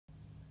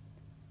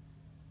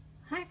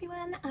Hi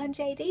everyone, I'm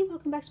JD.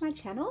 Welcome back to my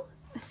channel.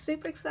 I'm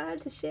super excited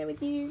to share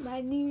with you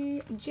my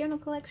new journal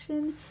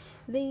collection.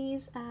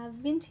 These are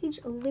vintage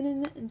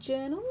linen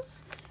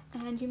journals,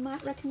 and you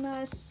might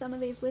recognize some of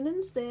these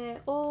linens.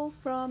 They're all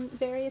from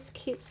various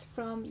kits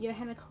from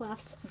Johanna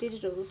Clough's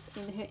Digitals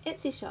in her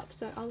Etsy shop,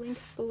 so I'll link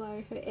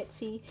below her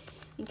Etsy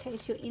in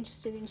case you're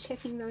interested in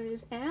checking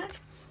those out.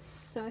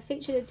 So I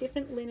featured a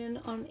different linen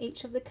on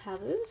each of the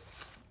covers.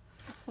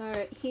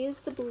 So here's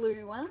the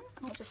blue one.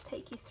 I'll just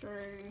take you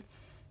through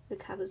the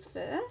covers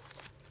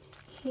first.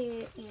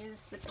 Here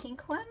is the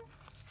pink one.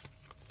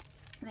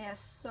 They are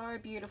so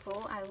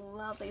beautiful. I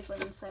love these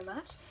linens so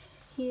much.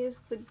 Here's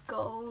the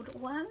gold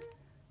one.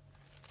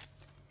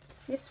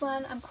 This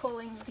one I'm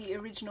calling the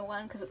original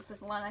one because it's the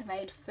one I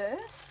made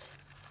first.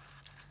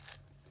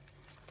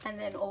 And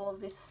then all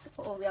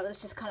the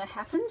others just kind of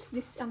happened.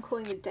 This I'm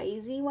calling the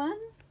daisy one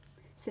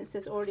since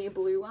there's already a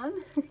blue one.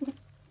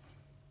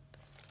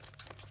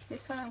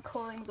 This one I'm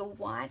calling the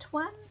white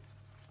one.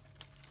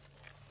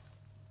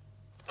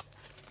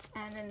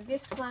 And then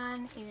this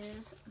one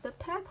is the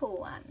purple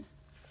one.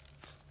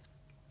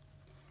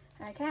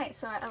 Okay,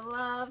 so I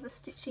love the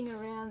stitching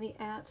around the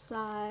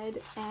outside,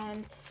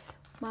 and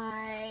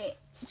my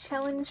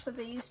challenge for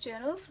these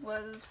journals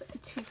was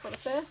to, for the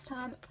first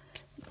time,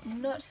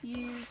 not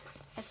use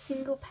a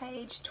single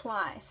page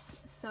twice,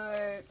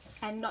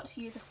 and not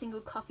to use a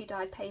single coffee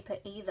dyed paper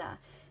either,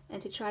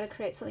 and to try to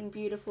create something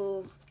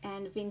beautiful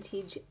and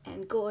vintage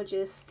and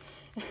gorgeous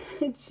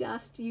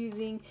just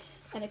using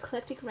an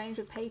eclectic range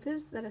of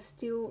papers that are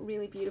still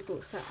really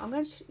beautiful. So I'm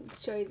going to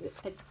show you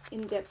an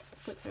in-depth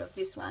flip through of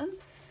this one,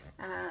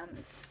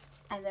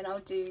 and then I'll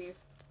do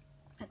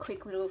a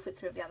quick little flip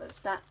through of the others.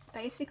 But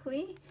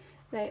basically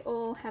they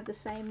all have the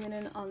same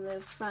linen on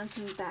the front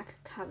and back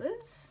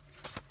covers,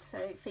 so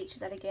feature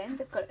that again.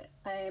 They've got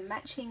a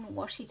matching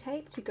washi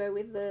tape to go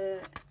with the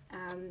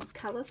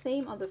colour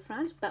theme on the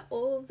front, but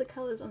all of the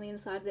colours on the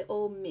inside, they're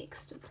all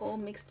mixed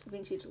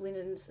vintage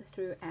linens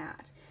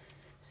throughout.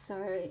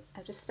 So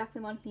I've just stuck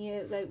them on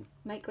here. They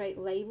make great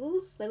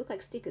labels. They look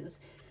like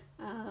stickers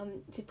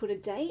to put a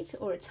date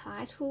or a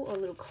title or a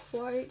little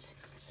quote.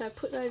 So I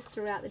put those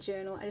throughout the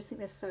journal. I just think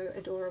they're so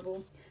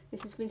adorable.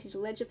 This is vintage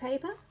ledger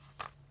paper.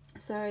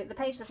 So the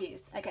pages I've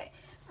used, okay,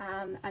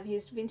 I've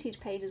used vintage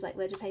pages like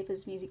ledger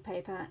papers, music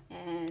paper,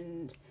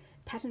 and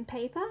pattern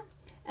paper.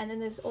 And then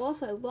there's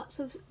also lots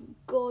of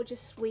gorgeous,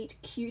 sweet,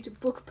 cute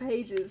book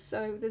pages.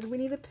 So there's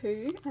Winnie the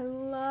Pooh. I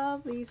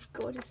love these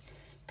gorgeous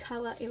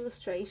colour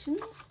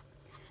illustrations.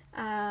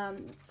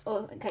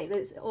 Okay,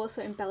 there's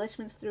also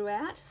embellishments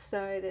throughout.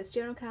 So there's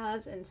journal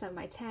cards and some of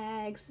my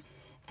tags,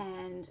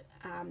 and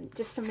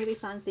just some really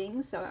fun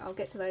things. So I'll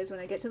get to those when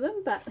I get to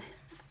them. But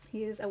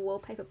here's a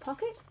wallpaper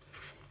pocket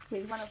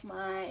with one of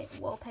my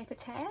wallpaper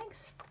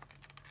tags,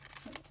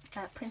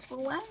 a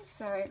printable one,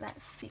 so that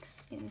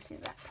sticks into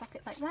that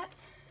pocket like that.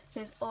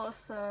 There's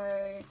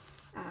also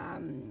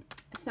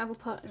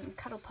Snugglepot and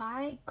Cuddle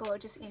Pie,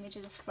 gorgeous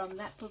images from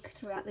that book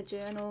throughout the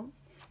journal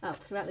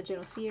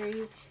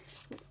series,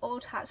 with all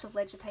types of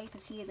ledger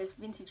papers here. There's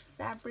vintage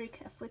fabric,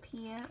 a flip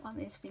here on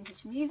this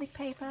vintage music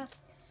paper.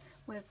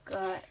 We've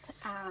got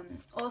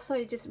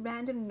also just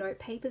random note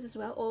papers as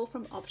well, all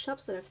from op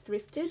shops that I've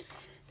thrifted.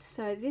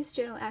 So this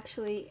journal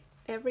actually,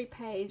 every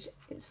page,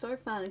 it's so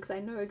fun because I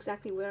know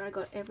exactly where I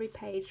got every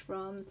page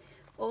from,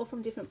 all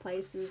from different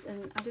places,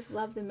 and I just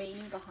love the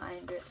meaning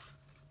behind it.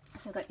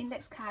 So we've got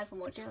index card for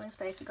more journaling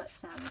space. We've got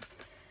some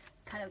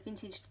kind of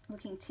vintage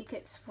looking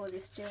tickets for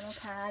this journal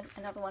card,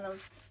 another one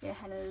of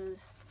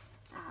Johanna's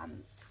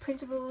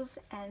printables,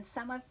 and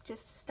some I've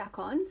just stuck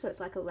on, so it's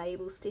like a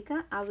label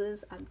sticker.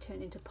 Others I've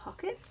turned into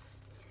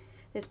pockets.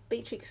 There's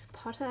Beatrix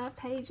Potter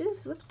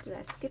pages. Whoops, did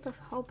I skip a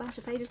whole bunch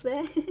of pages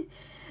there?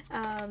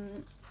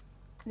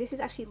 This is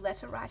actually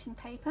letter writing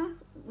paper,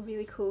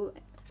 really cool.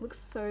 It looks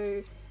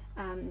so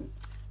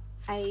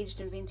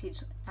aged and vintage.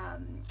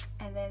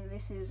 And then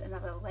this is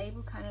another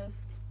label kind of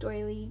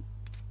doily.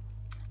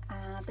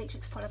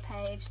 Beatrix Potter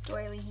page,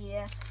 doily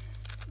here.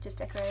 Just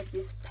decorated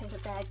this paper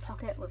bag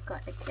pocket. We've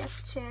got a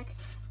guest check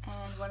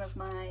and one of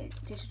my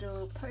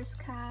digital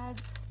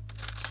postcards.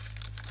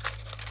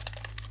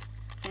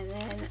 And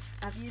then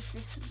I've used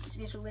this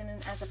digital linen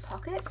as a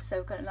pocket, so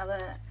we've got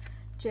another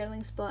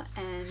journaling spot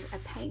and a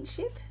paint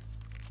chip.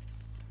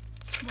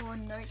 More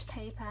note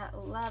paper.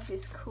 Love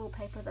this cool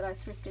paper that I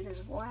thrifted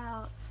as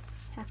well.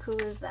 How cool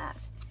is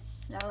that?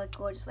 Another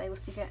gorgeous label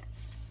sticker.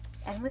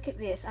 And look at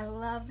this. I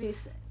love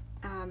this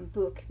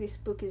book. This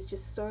book is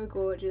just so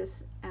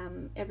gorgeous.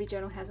 Every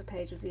journal has a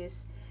page of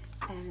this,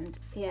 and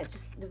yeah,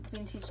 just the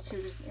vintage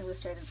children's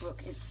illustrated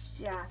book. It's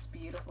just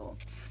beautiful.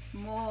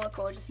 More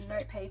gorgeous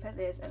note paper.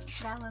 There's a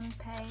vellum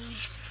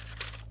page.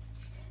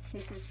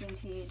 This is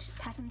vintage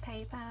pattern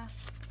paper.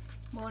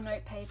 More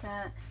note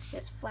paper.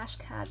 There's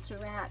flashcards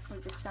throughout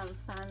with just some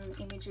fun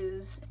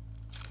images.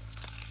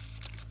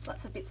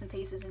 Lots of bits and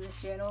pieces in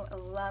this journal. I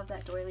love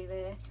that doily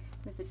there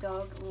with the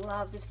dog.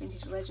 Love this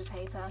vintage ledger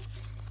paper.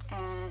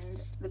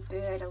 And the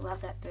bird, I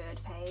love that bird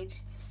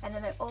page. And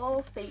then they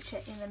all feature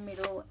in the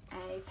middle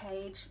a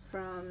page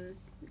from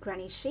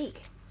Granny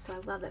Chic. So I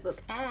love that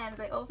book. And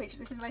they all feature,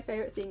 this is my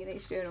favourite thing in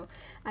each journal,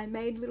 I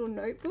made little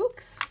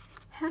notebooks.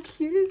 How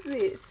cute is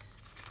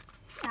this?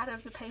 Out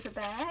of the paper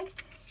bag.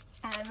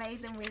 And I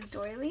made them with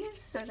doilies,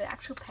 so the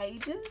actual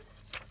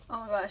pages.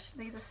 Oh my gosh,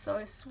 these are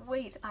so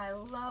sweet. I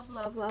love,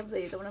 love, love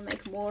these. I want to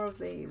make more of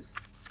these.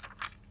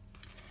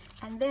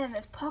 And then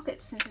there's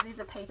pockets, since it is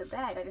a paper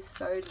bag, I just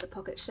sewed the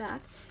pocket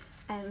shut.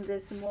 And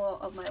there's some more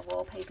of my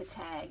wallpaper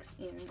tags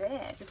in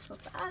there, just for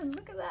fun.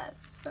 Look at that,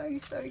 so,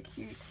 so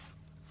cute.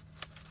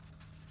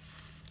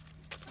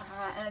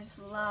 Alright, and I just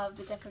love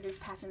the decorative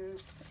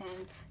patterns,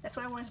 and that's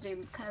what I wanted to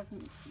do, kind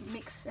of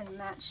mix and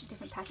match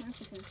different patterns.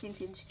 This is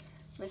vintage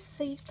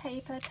receipt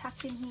paper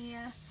tucked in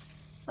here.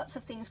 Lots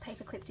of things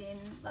paper clipped in,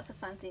 lots of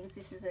fun things.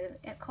 This is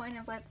a coin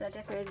envelope that I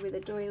decorated with a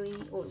doily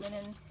or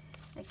linen.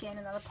 Again,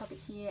 another pocket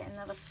here,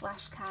 another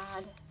flash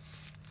card.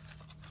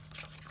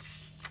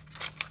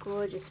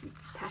 Gorgeous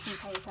pattern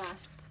paper.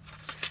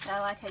 And I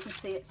like how you can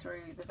see it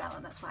through the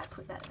vellum, that's why I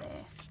put that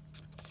there.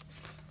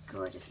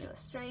 Gorgeous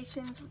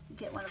illustrations.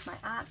 Get one of my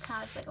art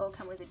cards, they all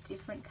come with a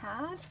different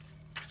card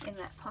in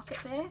that pocket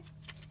there.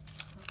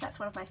 That's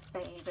one of my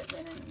favourite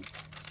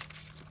linens.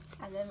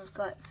 And then we've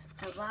got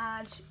a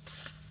large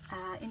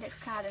index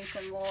card and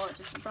some more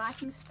just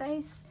writing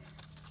space.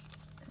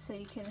 So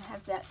you can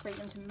have that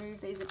freedom to move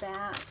these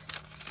about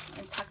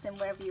and tuck them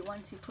wherever you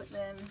want to put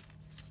them.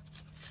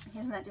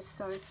 Isn't that just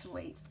so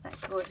sweet, that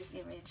gorgeous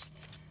image?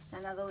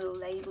 Another little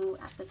label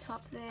at the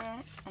top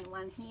there, and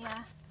one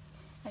here.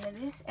 And then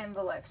this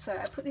envelope, so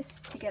I put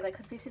this together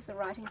because this is the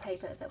writing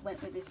paper that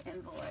went with this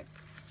envelope.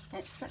 And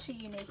it's such a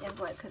unique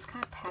envelope because it's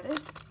kind of padded,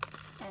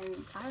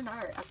 and I don't know,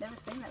 I've never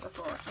seen that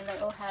before. And they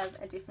all have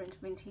a different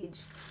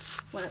vintage,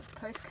 one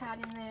postcard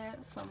in there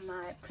from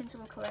my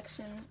printable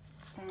collection,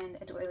 and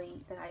a doily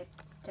that I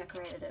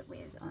decorated it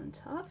with on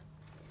top.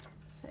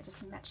 So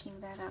just matching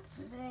that up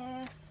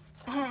there.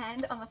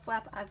 And on the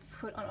flap I've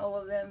put on all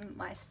of them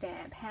my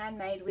stamp,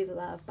 Handmade with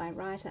Love by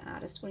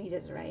writer-artist Uni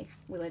Desiree,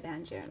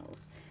 Willowbound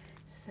Journals.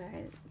 So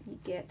you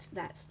get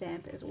that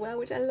stamp as well,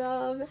 which I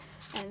love.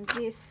 And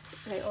this,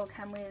 they all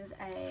come with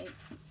a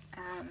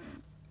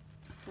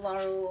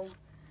floral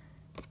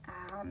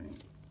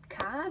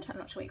card. I'm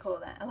not sure what you call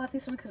that. I love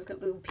this one because it's got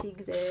a little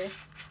pig there.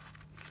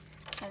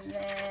 And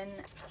then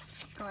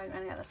going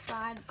around the other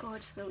side,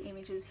 gorgeous little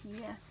images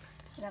here.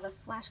 Another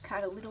flash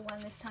card, a little one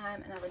this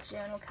time, another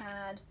journal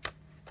card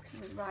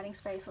with writing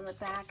space on the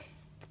back,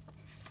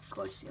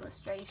 gorgeous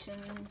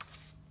illustrations.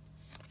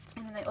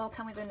 And then they all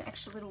come with an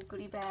extra little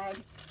goodie bag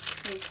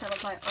with some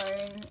of my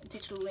own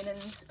digital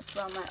linens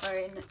from my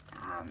own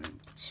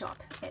shop,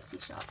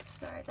 Etsy shop,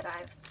 so that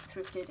I've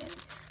thrifted and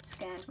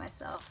scanned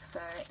myself.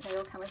 So they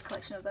all come with a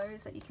collection of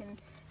those that you can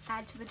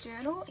add to the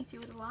journal if you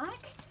would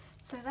like.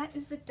 So that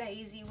is the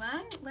Daisy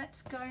one.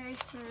 Let's go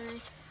through.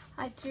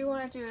 I do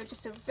want to do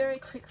just a very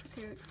quick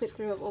flip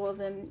through of all of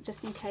them,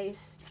 just in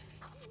case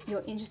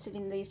you're interested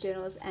in these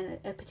journals and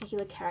a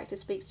particular character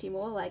speaks to you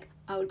more. Like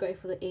I would go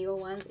for the Eeyore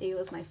ones.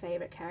 Eeyore's my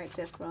favourite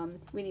character from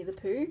Winnie the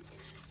Pooh.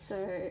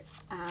 So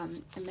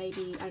and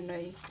maybe, I don't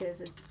know,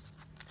 there's a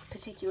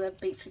particular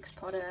Beatrix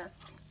Potter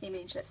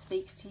image that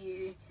speaks to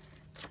you.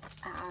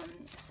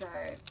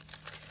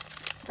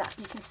 But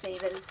you can see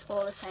that it's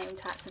all the same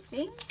types of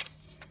things.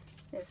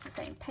 There's the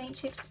same paint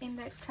chips,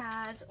 index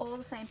cards, all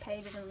the same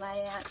pages and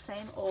layout,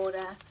 same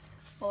order,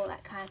 all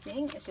that kind of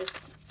thing. It's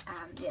just,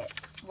 yeah,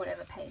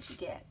 whatever page you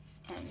get,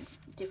 and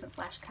different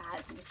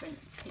flashcards and different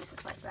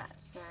pieces like that.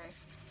 So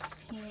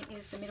here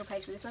is the middle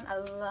page for this one. I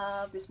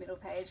love this middle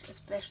page,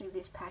 especially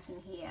this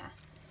pattern here.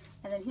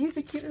 And then here's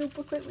a cute little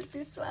booklet with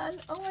this one.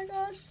 Oh my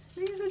gosh,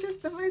 these are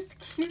just the most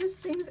cutest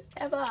things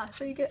ever.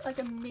 So you get like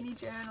a mini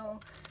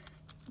journal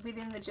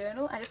within the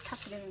journal. I just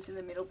tucked it into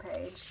the middle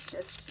page,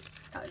 just,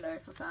 I don't know,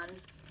 for fun.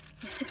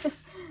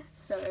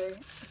 So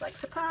it's like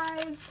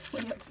surprise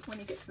when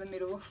you get to the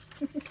middle.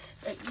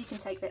 But you can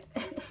take that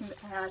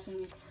out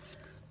and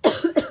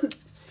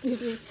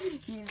excuse me,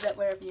 use that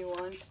wherever you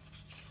want.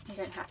 You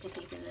don't have to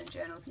keep it in a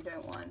journal if you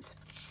don't want.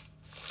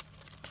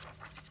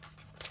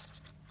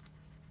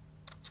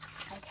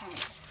 Okay,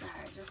 so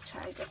just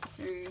try to get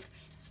through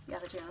the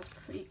other journals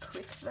pretty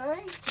quick though,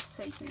 just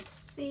so you can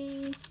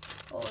see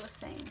all the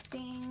same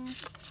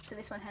things. So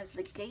this one has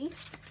the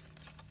geese.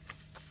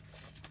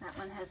 That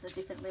one has a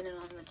different linen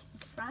on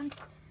the front.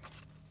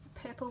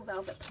 Purple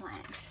velvet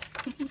plant.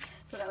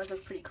 Thought that was a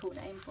pretty cool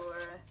name for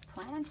a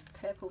plant.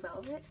 Purple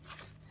velvet.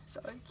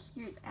 So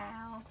cute.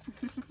 Ow.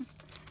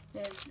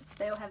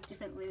 They all have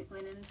different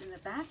linens in the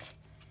back.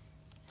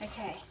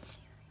 Okay,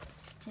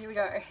 here we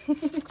go.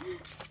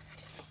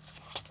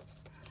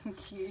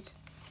 Cute.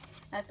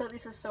 I thought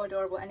this was so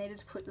adorable. I needed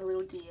to put the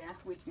little deer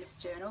with this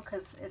journal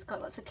because it's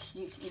got lots of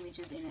cute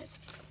images in it.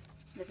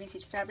 The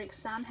vintage fabric,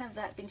 some have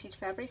that vintage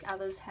fabric,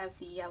 others have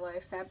the yellow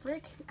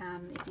fabric.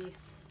 If you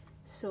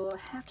saw,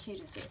 how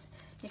cute is this?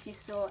 If you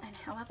saw, and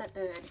I love that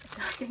bird,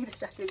 sorry, I'm getting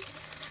distracted.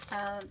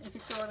 If you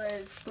saw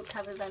those book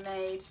covers I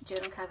made,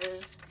 journal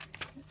covers,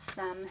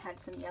 some had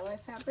some yellow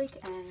fabric,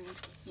 and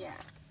yeah,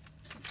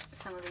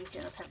 some of these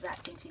journals have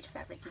that vintage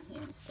fabric in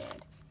here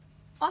instead.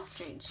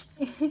 ostrich.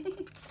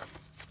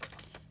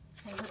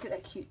 And look at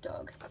that cute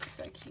dog, it's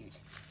so cute.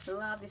 I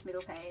love this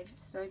middle page,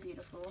 it's so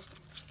beautiful.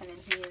 And then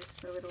here's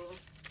the little,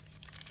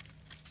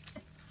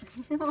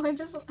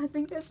 I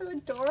think they're so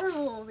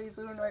adorable, these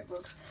little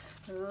notebooks.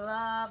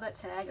 Love that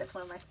tag, that's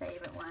one of my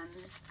favourite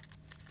ones.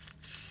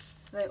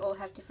 So they all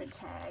have different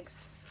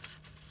tags,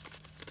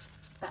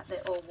 but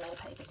they're all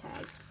wallpaper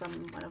tags from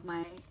one of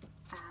my,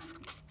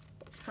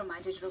 from my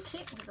digital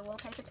kit with the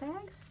wallpaper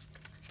tags.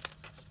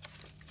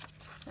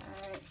 So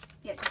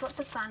yeah, there's lots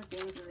of fun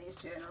things in these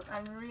journals.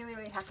 I'm really,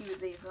 really happy with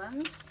these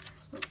ones.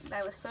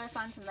 They were so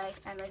fun to make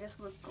and they just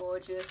look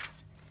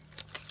gorgeous.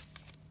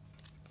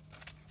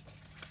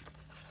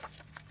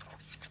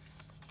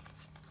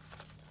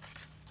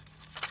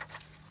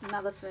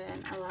 Mother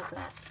fern, I love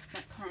that.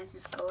 That plant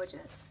is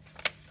gorgeous.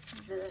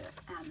 The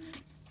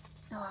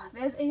oh,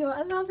 there's Eeyore.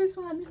 I love this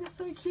one. This is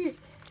so cute.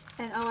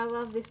 And oh, I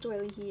love this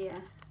doily here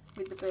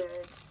with the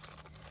birds.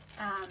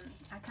 I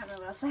can't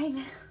remember what I was saying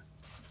now.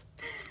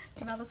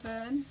 Mother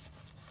fern.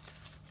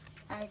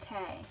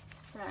 Okay,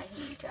 so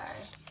here we go.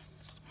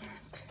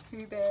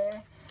 Pooh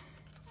Bear.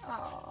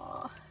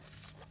 Oh,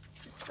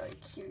 just so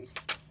cute.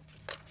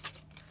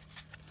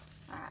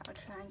 Alright, we'll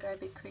try and go a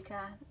bit quicker.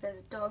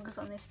 There's dogs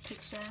on this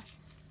picture.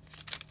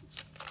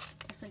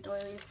 Different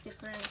doilies,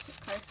 different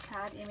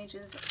postcard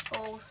images.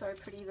 All so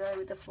pretty though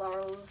with the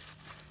florals.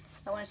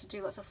 I wanted to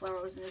do lots of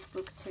florals in this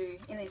book too,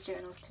 in these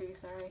journals too,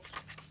 sorry.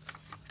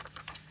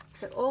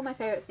 So all my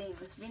favourite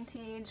things,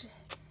 vintage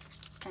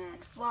and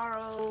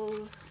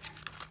florals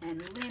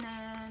and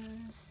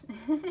linens,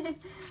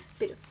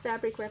 bit of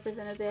fabric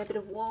represented there, bit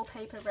of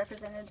wallpaper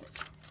represented.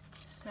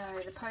 So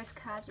the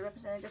postcards are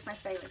represented, just my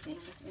favourite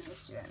things in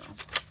this journal.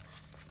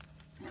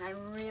 And I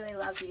really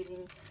love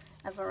using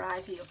a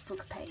variety of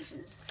book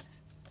pages.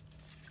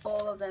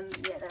 All of them,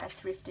 yeah, that I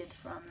thrifted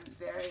from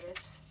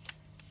various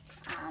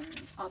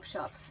op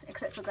shops,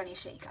 except for Granny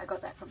Chic. I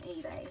got that from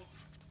eBay.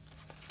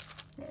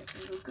 There's a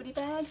little goodie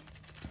bag.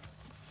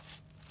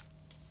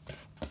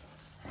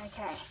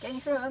 Okay,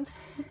 getting through them.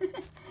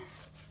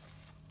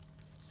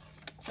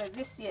 So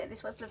this, yeah,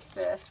 this was the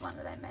first one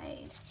that I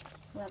made.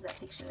 Love that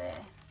picture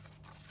there.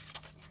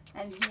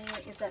 And here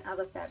is that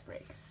other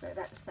fabric. So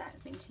that's that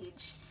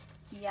vintage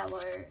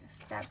yellow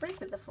fabric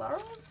with the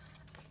florals.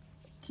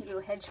 Cute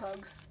little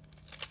hedgehogs.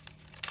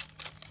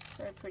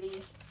 So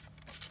pretty.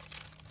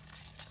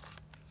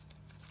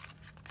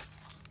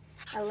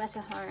 A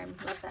letter home.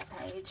 Love that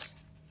page.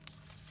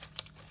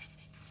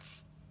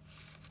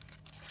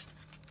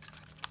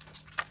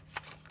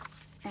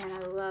 And I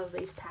love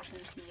these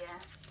patterns here.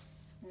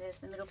 And there's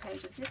the middle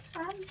page of this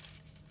one.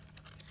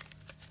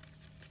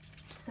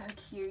 So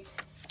cute.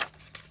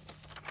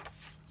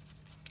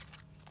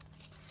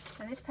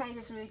 And this page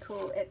is really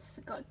cool. It's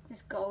got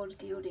this gold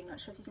gilding. Not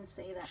sure if you can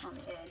see that on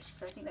the edge.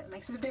 So I think that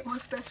makes it a bit more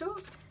special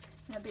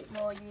and a bit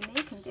more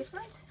unique and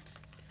different.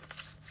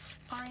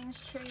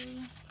 Orange tree.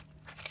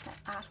 That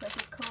artwork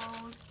is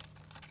called.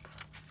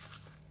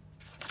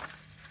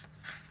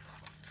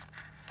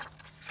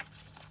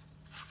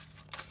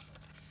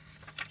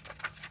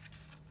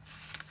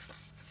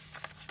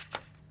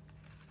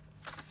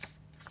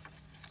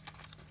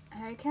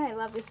 Okay,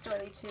 love this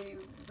doily too,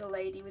 the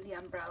lady with the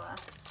umbrella.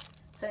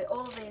 So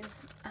all of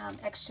these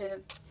extra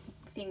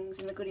things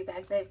in the goodie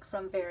bag, they're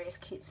from various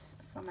kits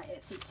from my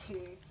Etsy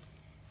too.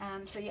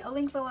 So yeah, I'll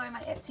link below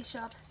my Etsy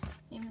shop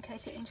in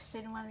case you're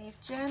interested in one of these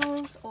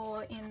journals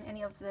or in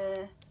any of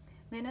the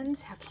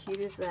linens. How cute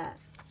is that?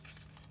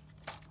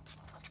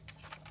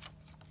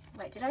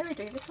 Wait, did I already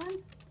do this one?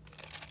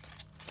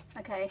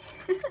 Okay.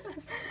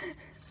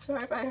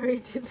 Sorry if I already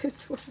did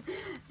this one.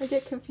 I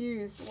get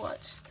confused.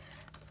 Watch.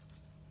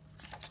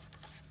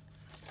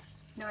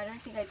 No, I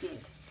don't think I did.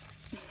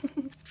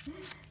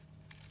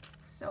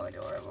 So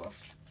adorable.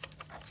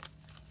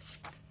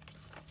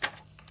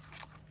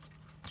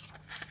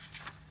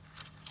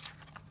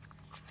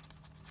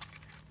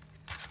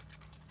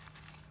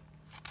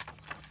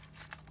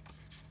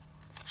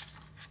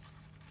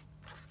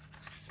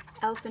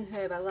 Elf and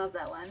Herb, I love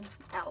that one.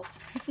 Elf.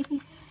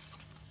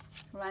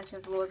 Reminds me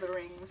of the Lord of the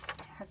Rings.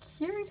 How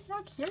cute,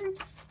 how cute.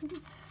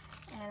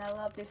 And I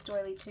love this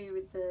doily too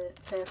with the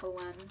purple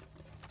one.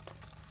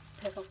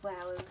 Purple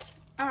flowers.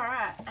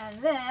 Alright,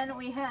 and then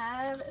we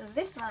have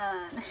this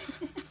one.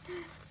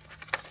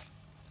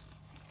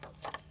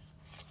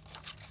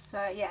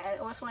 So yeah, I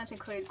also wanted to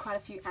include quite a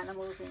few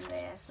animals in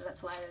there, so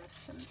that's why there's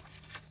some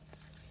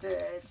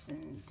birds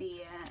and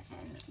deer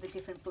and the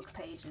different book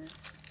pages.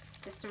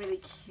 Just a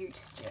really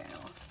cute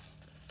journal.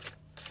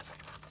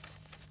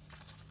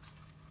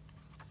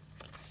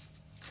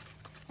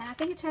 And I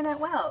think it turned out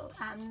well.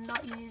 I'm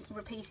not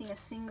repeating a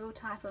single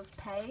type of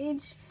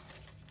page.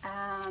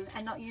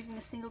 And not using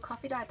a single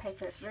coffee dye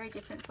paper. It's very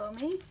different for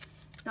me.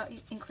 Not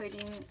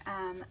including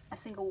a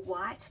single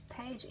white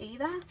page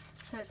either.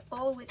 So it's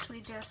all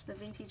literally just the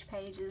vintage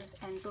pages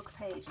and book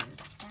pages.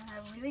 And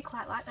I really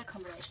quite like that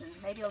combination.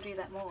 Maybe I'll do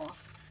that more.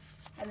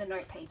 And the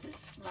note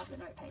papers. Love the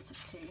note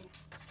papers too.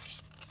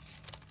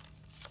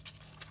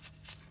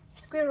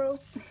 It's squirrel.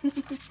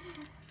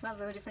 Love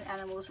the different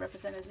animals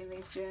represented in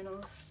these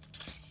journals.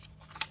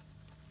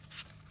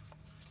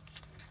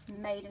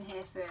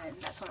 Maidenhair fern,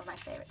 that's one of my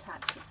favourite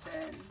types of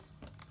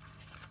ferns.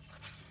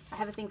 I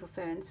have a thing for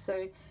ferns.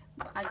 So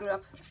I grew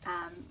up,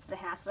 the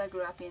house that I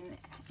grew up in,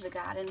 the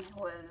garden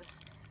was,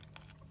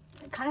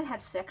 it kind of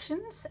had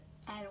sections,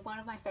 and one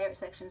of my favourite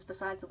sections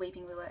besides the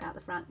weeping willow out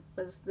the front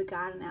was the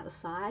garden out the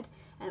side,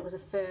 and it was a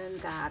fern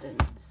garden.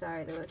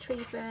 So there were tree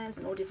ferns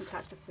and all different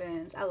types of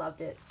ferns. I loved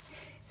it.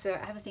 So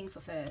I have a thing for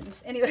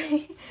ferns.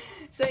 Anyway,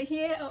 so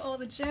here are all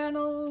the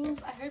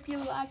journals. I hope you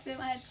like them.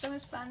 I had so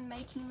much fun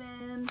making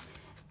them.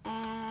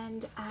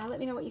 And let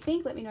me know what you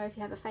think. Let me know if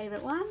you have a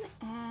favourite one,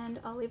 and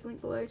I'll leave a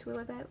link below to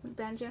Willow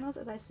Bound journals,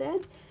 as I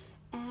said,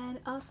 and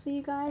I'll see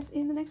you guys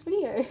in the next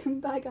video.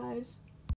 Bye guys.